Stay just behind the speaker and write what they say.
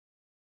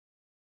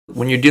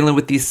When you're dealing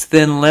with these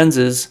thin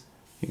lenses,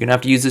 you're going to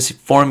have to use this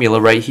formula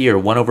right here.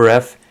 1 over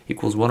f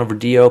equals 1 over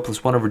do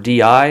plus 1 over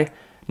di.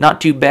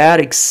 Not too bad,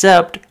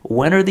 except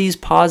when are these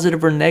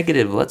positive or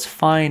negative? Let's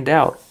find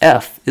out.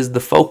 F is the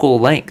focal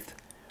length.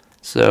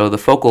 So the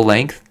focal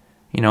length,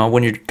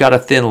 when you've got a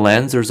thin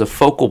lens, there's a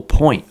focal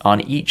point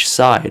on each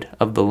side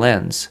of the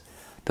lens.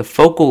 The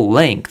focal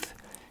length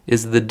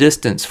is the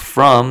distance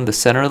from the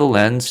center of the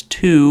lens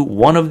to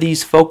one of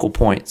these focal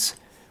points.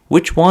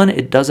 Which one?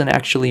 It doesn't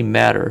actually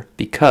matter,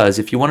 because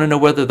if you want to know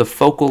whether the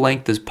focal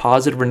length is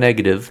positive or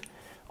negative,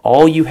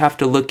 all you have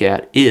to look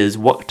at is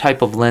what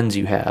type of lens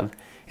you have.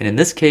 And in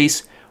this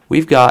case,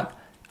 we've got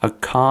a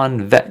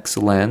convex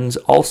lens,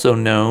 also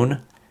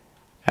known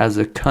as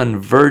a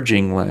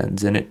converging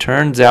lens. And it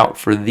turns out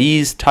for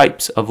these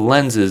types of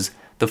lenses,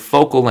 the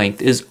focal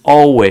length is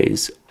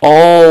always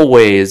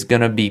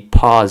going to be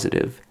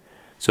positive.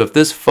 So if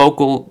this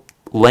focal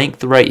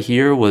length right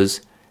here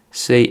was,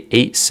 say,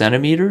 8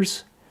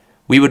 centimeters,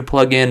 we would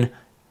plug in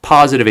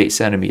positive 8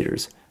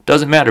 centimeters.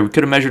 Doesn't matter, we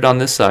could have measured on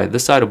this side.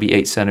 This side will be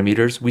 8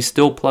 centimeters. We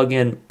still plug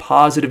in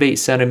positive 8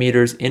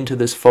 centimeters into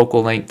this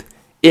focal length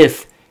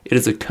if it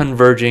is a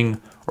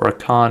converging or a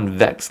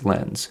convex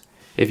lens.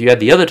 If you had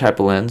the other type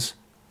of lens,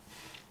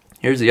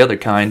 here's the other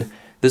kind.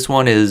 This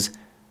one is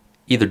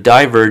either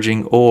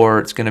diverging or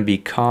it's going to be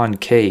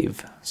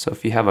concave. So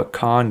if you have a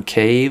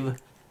concave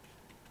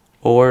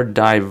or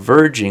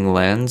diverging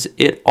lens,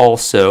 it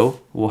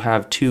also will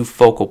have 2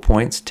 focal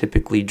points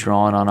typically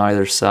drawn on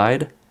either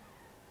side.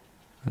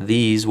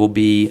 These will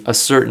be a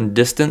certain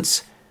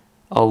distance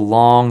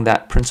along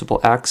that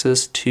principal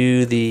axis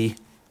to the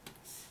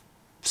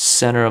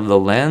center of the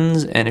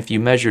lens, and if you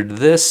measured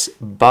this,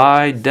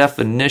 by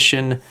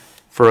definition,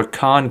 for a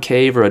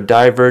concave or a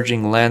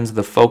diverging lens,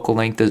 the focal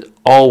length is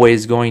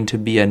always going to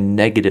be a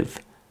negative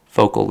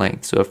focal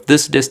length. So if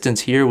this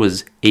distance here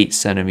was 8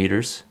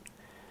 centimeters,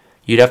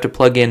 you'd have to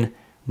plug in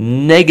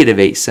negative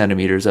 8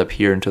 centimeters up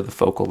here into the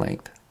focal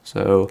length.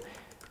 So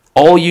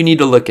all you need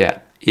to look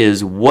at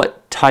is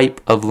what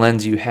type of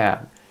lens you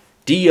have.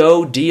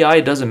 DO,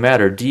 DI, doesn't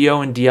matter.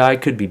 DO and DI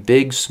could be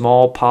big,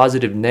 small,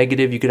 positive,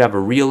 negative. You could have a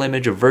real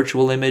image, a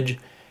virtual image.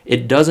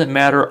 It doesn't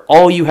matter.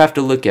 All you have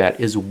to look at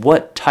is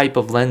what type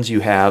of lens you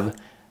have.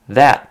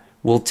 That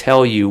will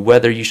tell you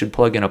whether you should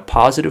plug in a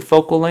positive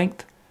focal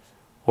length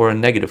or a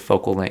negative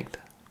focal length.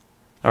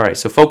 Alright,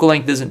 so focal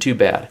length isn't too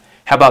bad.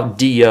 How about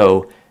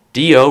DO?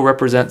 DO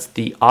represents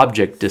the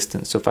object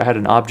distance. So if I had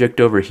an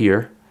object over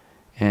here,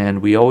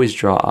 and we always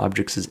draw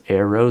objects as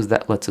arrows,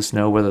 that lets us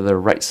know whether they're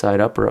right side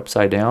up or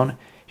upside down.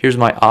 Here's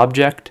my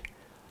object.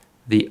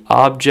 The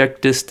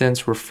object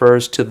distance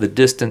refers to the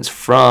distance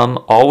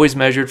from, always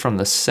measured from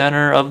the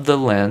center of the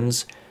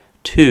lens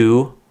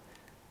to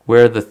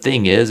where the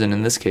thing is, and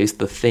in this case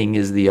the thing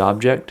is the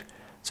object.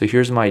 So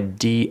here's my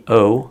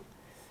DO.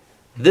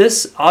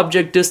 This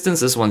object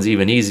distance, this one's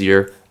even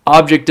easier.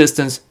 Object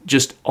distance,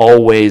 just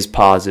always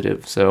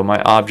positive. So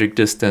my object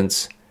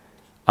distance,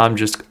 I'm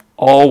just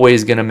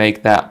always going to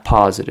make that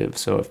positive.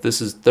 So if this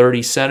is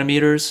 30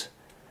 centimeters,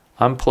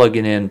 I'm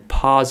plugging in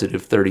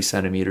positive 30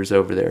 centimeters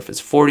over there. If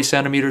it's 40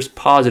 centimeters,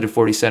 positive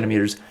 40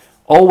 centimeters.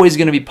 Always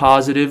going to be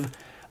positive,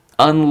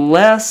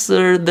 unless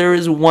there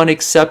is one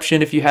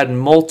exception. If you had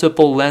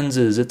multiple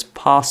lenses, it's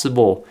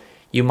possible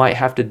you might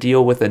have to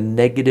deal with a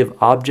negative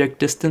object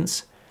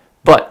distance.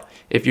 But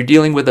if you're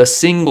dealing with a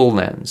single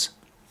lens,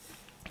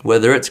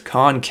 whether it's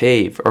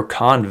concave or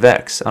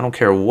convex, I don't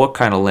care what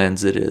kind of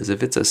lens it is.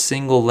 If it's a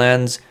single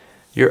lens,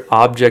 your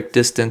object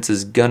distance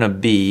is going to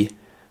be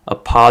a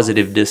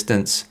positive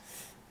distance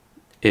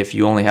if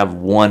you only have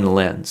one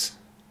lens.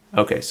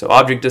 Okay, so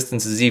object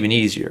distance is even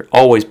easier.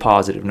 Always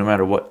positive, no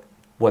matter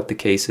what the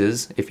case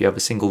is, if you have a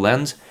single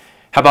lens.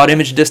 How about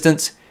image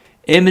distance?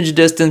 Image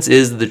distance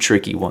is the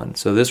tricky one.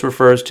 So this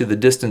refers to the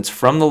distance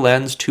from the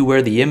lens to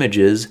where the image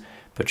is,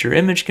 but your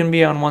image can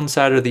be on one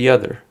side or the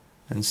other.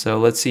 And so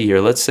let's see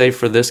here. Let's say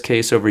for this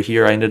case over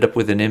here, I ended up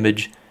with an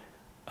image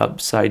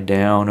upside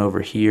down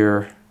over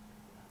here.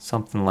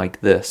 Something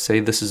like this. Say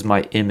this is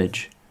my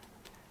image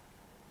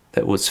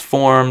that was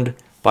formed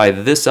by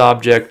this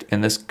object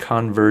and this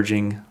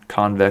converging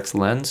convex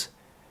lens.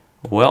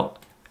 Well,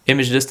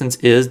 image distance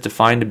is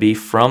defined to be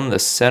from the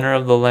center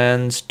of the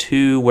lens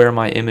to where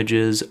my image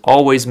is,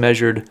 always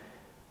measured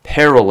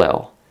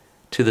parallel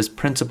to this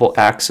principal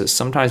axis.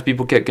 Sometimes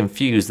people get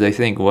confused. They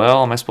think,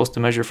 well, am I supposed to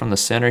measure from the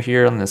center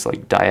here on this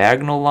like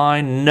diagonal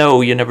line?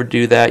 No, you never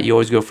do that. You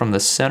always go from the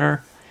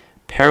center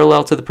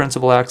parallel to the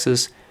principal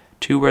axis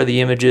to where the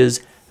image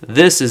is.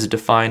 This is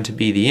defined to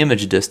be the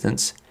image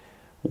distance.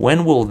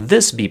 When will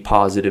this be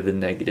positive and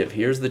negative?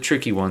 Here's the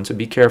tricky one, so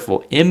be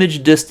careful.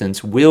 Image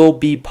distance will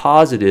be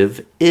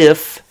positive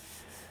if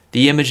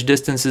the image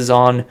distance is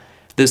on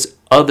this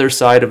other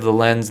side of the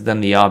lens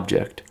than the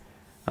object.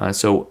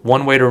 So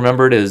one way to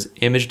remember it is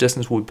image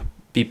distance would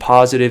be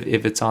positive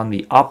if it's on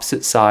the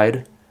opposite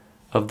side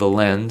of the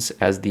lens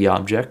as the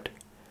object.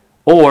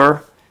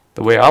 Or,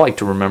 the way I like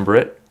to remember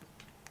it,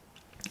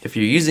 if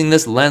you're using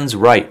this lens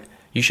right,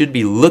 you should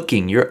be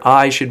looking, your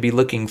eye should be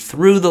looking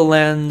through the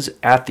lens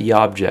at the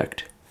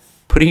object.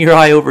 putting your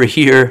eye over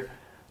here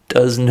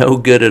does no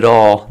good at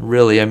all,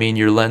 really. I mean,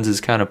 your lens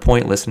is kind of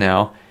pointless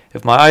now.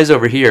 If my eye's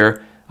over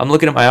here, I'm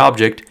looking at my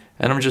object,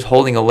 and I'm just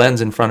holding a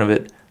lens in front of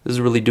it. This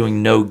is really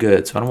doing no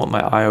good, so I don't want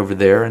my eye over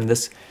there. And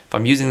this, if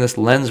I'm using this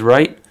lens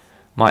right,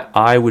 my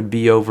eye would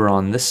be over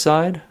on this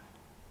side,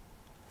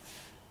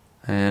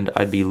 and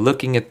I'd be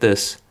looking at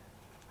this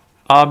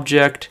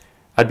object.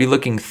 I'd be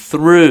looking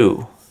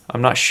through.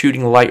 I'm not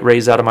shooting light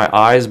rays out of my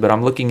eyes, but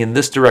I'm looking in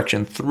this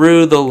direction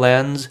through the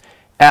lens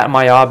at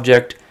my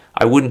object.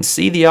 I wouldn't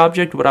see the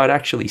object. What I'd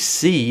actually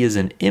see is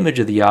an image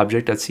of the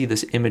object. I'd see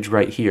this image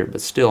right here,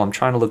 but still I'm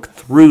trying to look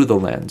through the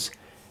lens.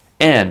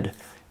 And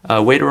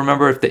a way to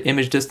remember if the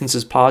image distance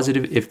is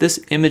positive, if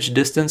this image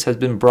distance has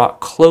been brought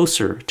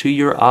closer to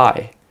your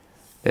eye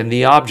than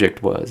the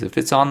object was, if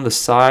it's on the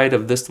side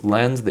of this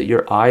lens that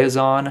your eye is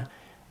on,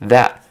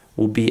 that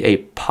will be a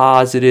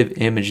positive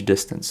image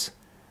distance.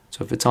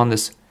 So if it's on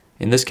this,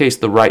 in this case,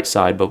 the right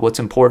side, but what's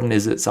important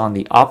is it's on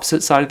the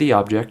opposite side of the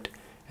object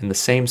and the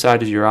same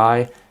side as your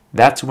eye,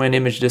 that's when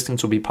image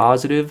distance will be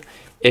positive.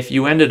 If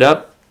you ended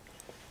up,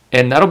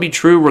 and that'll be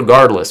true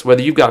regardless,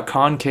 whether you've got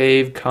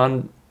concave,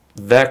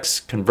 convex,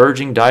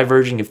 converging,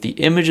 diverging, if the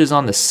image is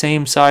on the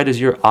same side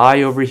as your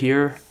eye over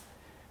here,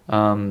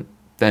 then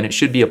it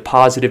should be a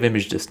positive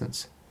image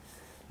distance.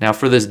 Now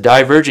for this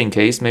diverging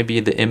case, maybe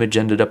the image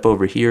ended up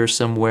over here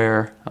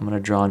somewhere. I'm going to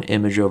draw an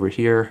image over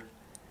here.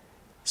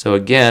 So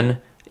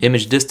again,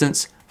 image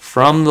distance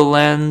from the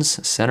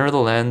lens, center of the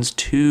lens,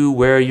 to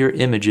where your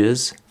image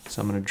is.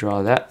 So I'm going to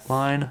draw that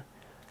line.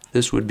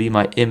 This would be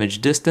my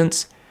image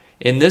distance.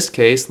 In this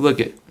case,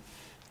 look at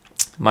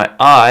my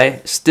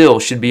eye still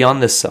should be on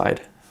this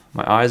side.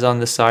 My eye's on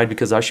this side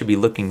because I should be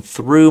looking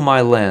through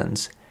my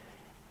lens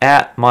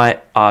at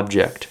my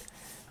object.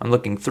 I'm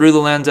looking through the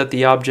lens at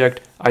the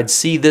object. I'd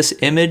see this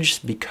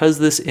image because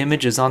this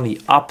image is on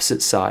the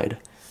opposite side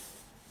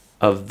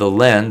of the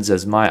lens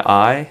as my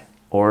eye,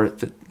 or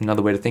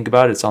another way to think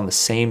about it, it's on the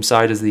same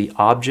side as the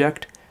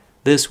object.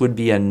 This would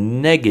be a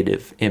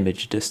negative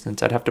image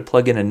distance. I'd have to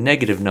plug in a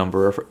negative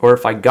number, or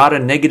if I got a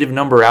negative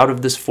number out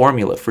of this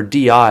formula for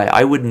DI,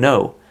 I would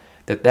know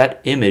that that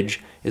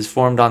image is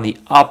formed on the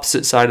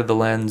opposite side of the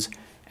lens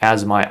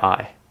as my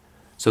eye.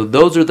 So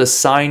those are the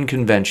sign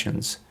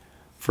conventions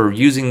for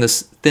using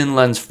this thin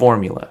lens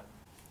formula.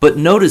 But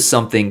notice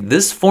something,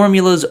 this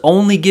formula is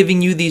only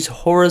giving you these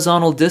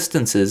horizontal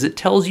distances. It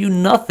tells you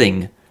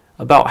nothing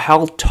about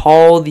how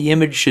tall the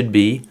image should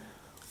be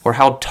or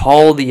how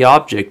tall the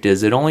object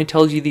is. It only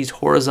tells you these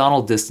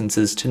horizontal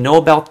distances. To know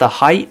about the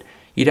height,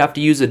 you'd have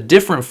to use a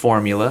different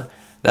formula.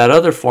 That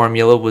other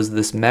formula was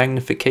this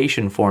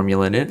magnification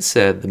formula, and it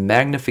said the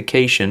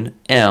magnification,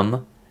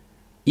 M,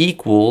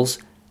 equals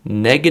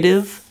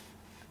negative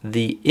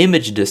the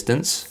image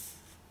distance.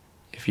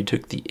 If you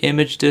took the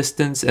image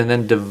distance and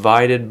then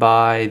divided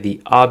by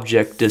the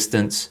object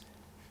distance,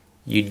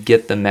 you'd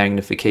get the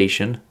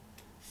magnification.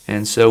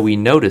 And so we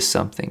notice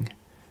something.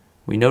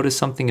 We notice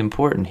something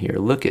important here.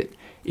 Look at,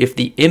 if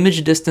the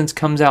image distance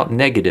comes out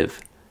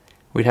negative,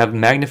 we'd have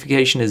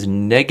magnification is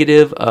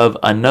negative of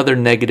another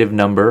negative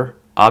number.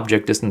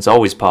 Object distance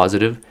always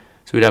positive.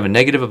 So we'd have a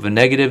negative of a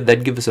negative.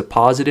 That'd give us a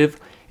positive.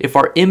 If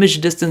our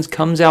image distance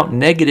comes out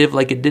negative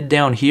like it did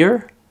down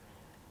here,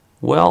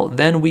 well,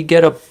 then we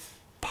get a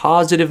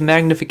positive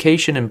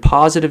magnification, and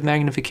positive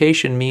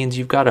magnification means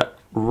you've got a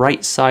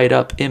right side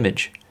up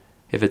image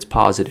if it's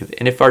positive.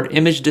 And if our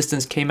image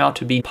distance came out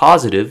to be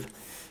positive,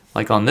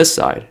 like on this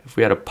side, if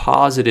we had a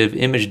positive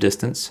image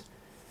distance,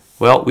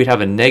 well, we'd have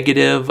a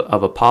negative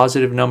of a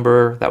positive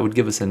number. That would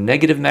give us a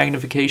negative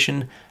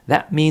magnification.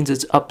 That means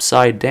it's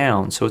upside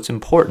down. So it's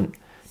important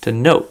to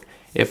note,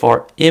 if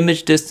our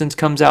image distance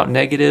comes out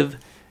negative,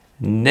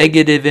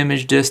 negative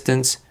image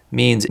distance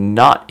means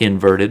not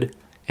inverted,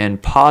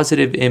 and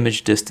positive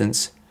image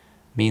distance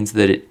means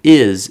that it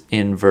is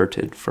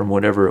inverted from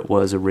whatever it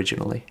was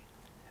originally.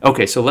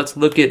 Okay, so let's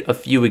look at a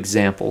few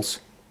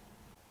examples.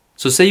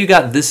 So say you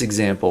got this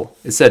example.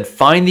 It said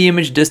find the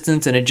image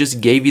distance, and it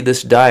just gave you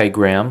this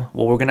diagram.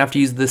 Well, we're going to have to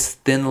use this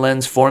thin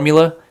lens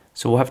formula.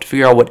 So we'll have to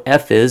figure out what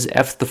F is.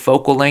 F's the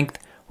focal length.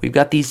 We've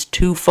got these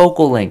two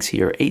focal lengths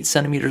here, 8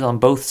 centimeters on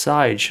both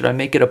sides. Should I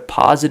make it a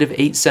positive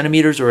 8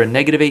 centimeters or a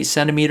negative 8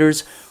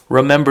 centimeters?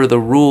 Remember, the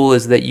rule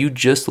is that you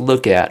just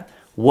look at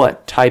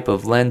what type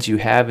of lens you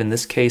have. In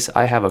this case,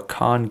 I have a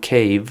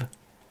concave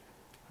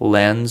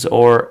lens,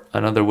 or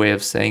another way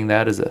of saying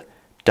that is a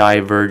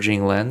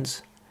diverging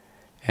lens.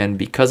 And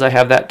because I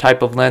have that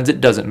type of lens,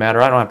 it doesn't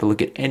matter. I don't have to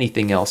look at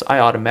anything else. I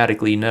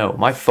automatically know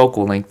my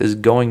focal length is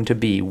going to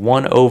be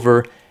 1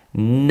 over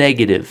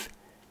negative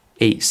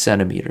 8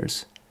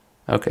 centimeters.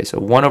 Okay, so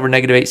 1 over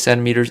negative 8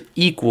 centimeters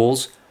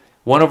equals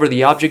 1 over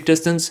the object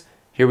distance.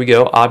 Here we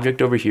go,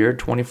 object over here,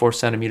 24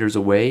 centimeters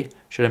away.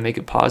 Should I make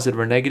it positive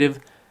or negative?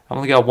 I've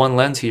only got one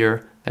lens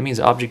here. That means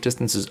object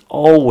distance is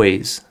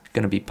always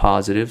going to be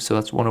positive. So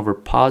that's 1 over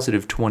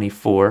positive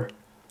 24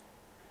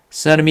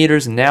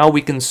 centimeters. Now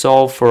we can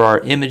solve for our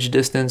image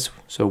distance.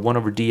 So 1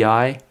 over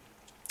DI.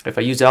 If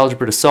I use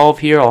algebra to solve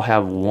here, I'll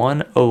have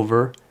 1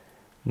 over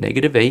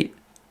negative 8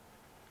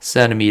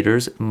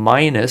 centimeters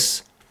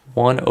minus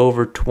 1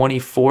 over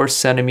 24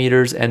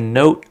 centimeters. And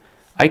note,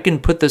 I can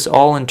put this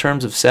all in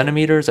terms of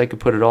centimeters. I could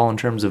put it all in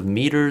terms of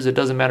meters. It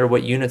doesn't matter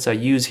what units I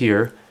use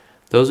here.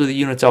 Those are the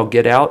units I'll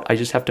get out. I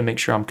just have to make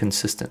sure I'm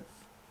consistent.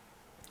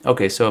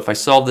 Okay, so if I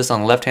solve this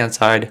on the left-hand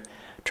side,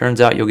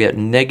 turns out you'll get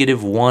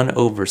negative 1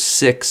 over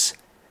 6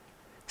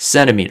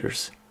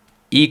 centimeters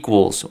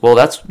equals, well,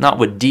 that's not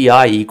what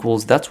di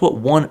equals, that's what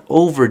 1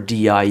 over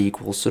di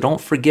equals. So don't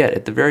forget,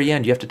 at the very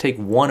end, you have to take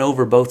 1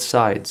 over both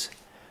sides.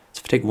 So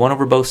if I take 1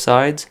 over both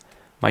sides,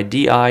 my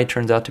di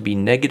turns out to be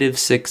negative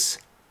 6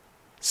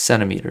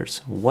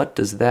 centimeters. What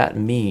does that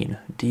mean?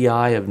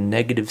 Di of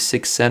negative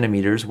 6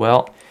 centimeters.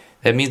 Well,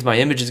 that means my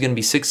image is going to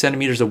be 6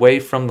 centimeters away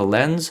from the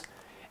lens,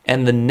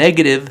 and the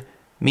negative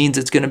means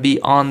it's going to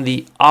be on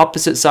the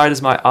opposite side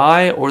as my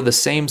eye or the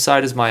same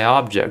side as my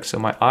object. So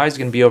my eye is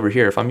going to be over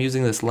here. If I'm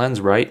using this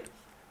lens right,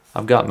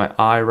 I've got my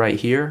eye right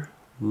here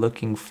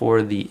looking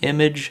for the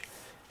image,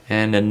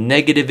 and a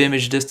negative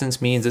image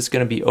distance means it's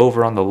going to be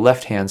over on the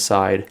left-hand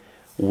side,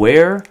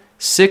 where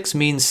 6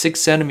 means 6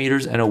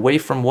 centimeters, and away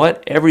from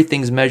what?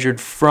 Everything's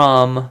measured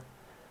from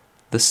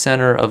the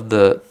center of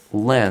the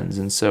lens.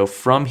 And so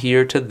from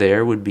here to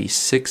there would be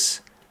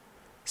 6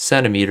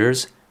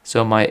 centimeters.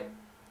 So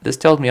this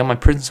tells me on my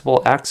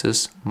principal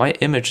axis, my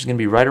image is going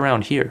to be right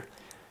around here,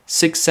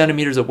 6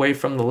 centimeters away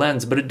from the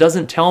lens. But it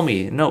doesn't tell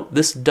me, no,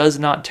 this does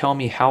not tell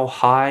me how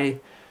high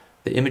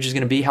the image is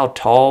going to be, how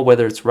tall,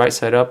 whether it's right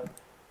side up.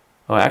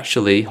 Oh,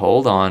 actually,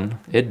 hold on.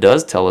 It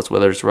does tell us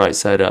whether it's right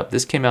side up.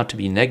 This came out to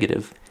be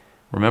negative.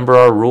 Remember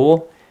our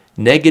rule?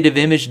 Negative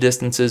image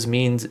distances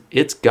means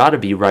it's got to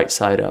be right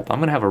side up. I'm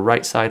going to have a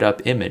right side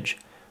up image,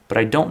 but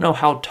I don't know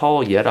how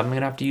tall yet. I'm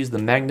going to have to use the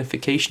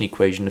magnification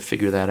equation to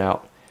figure that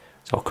out.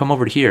 So I'll come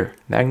over to here.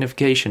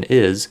 Magnification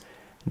is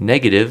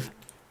negative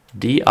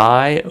di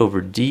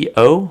over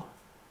do.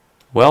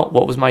 Well,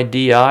 what was my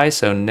di?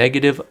 So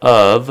negative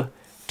of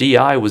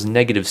di was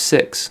negative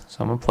 6. So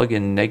I'm going to plug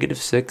in negative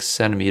 6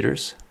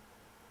 centimeters.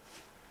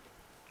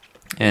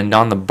 And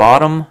on the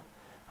bottom,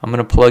 I'm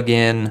going to plug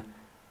in,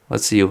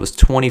 let's see, it was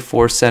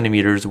 24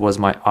 centimeters was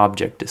my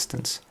object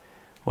distance.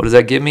 What does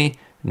that give me?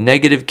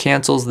 Negative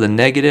cancels the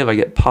negative. I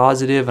get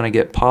positive, and I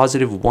get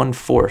positive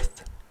 1/4.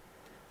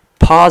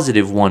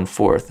 Positive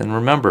 1/4. And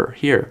remember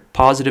here,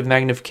 positive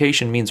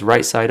magnification means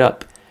right side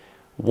up.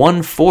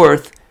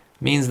 1/4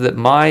 means that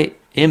my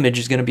image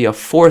is going to be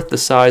 1/4 the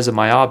size of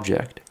my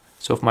object.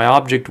 So if my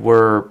object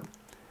were,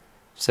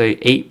 say,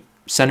 8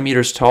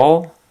 centimeters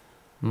tall,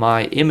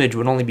 my image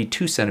would only be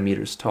 2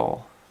 centimeters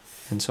tall.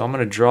 And so I'm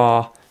going to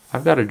draw,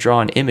 I've got to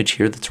draw an image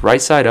here that's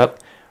right side up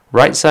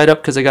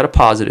because I got a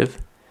positive,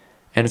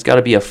 and it's got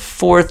to be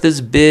 1/4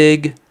 as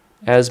big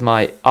as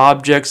my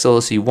object. So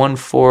let's see,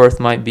 1/4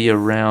 might be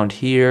around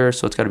here,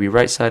 so it's got to be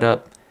right side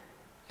up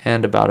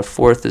and about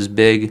 1/4 as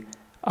big.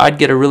 I'd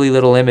get a really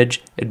little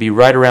image. It'd be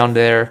right around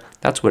there.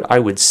 That's what I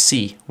would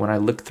see when I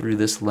look through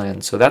this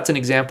lens. So that's an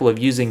example of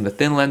using the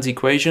thin lens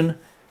equation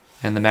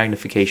and the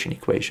magnification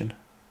equation.